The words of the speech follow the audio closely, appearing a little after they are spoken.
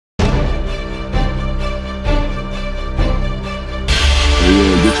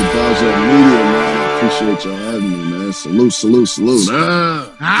Media, man. I appreciate y'all having me, man. Salute, salute, salute.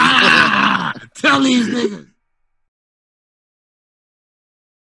 Tell these niggas.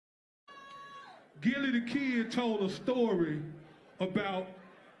 Gillie the Kid told a story about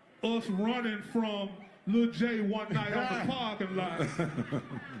us running from Lil J one night on the parking lot.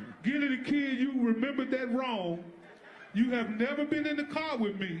 Gillie the Kid, you remembered that wrong. You have never been in the car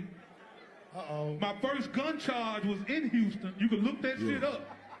with me. My first gun charge was in Houston. You can look that shit up.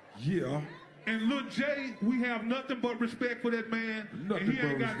 Yeah. And Lil J, we have nothing but respect for that man. And he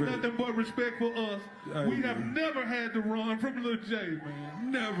ain't got nothing but respect for us. We have never had to run from Lil J,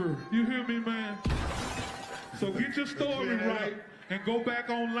 man. Never. You hear me, man? So get your story right and go back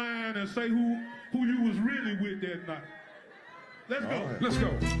online and say who you was really with that night. Let's go. Right. Let's go.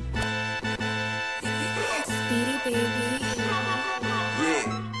 Speedy baby. Yeah.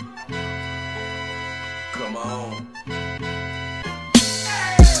 Come on.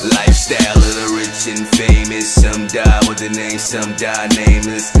 Lifestyle of the rich and famous. Some die with the name, some die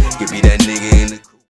nameless. Give me that nigga in the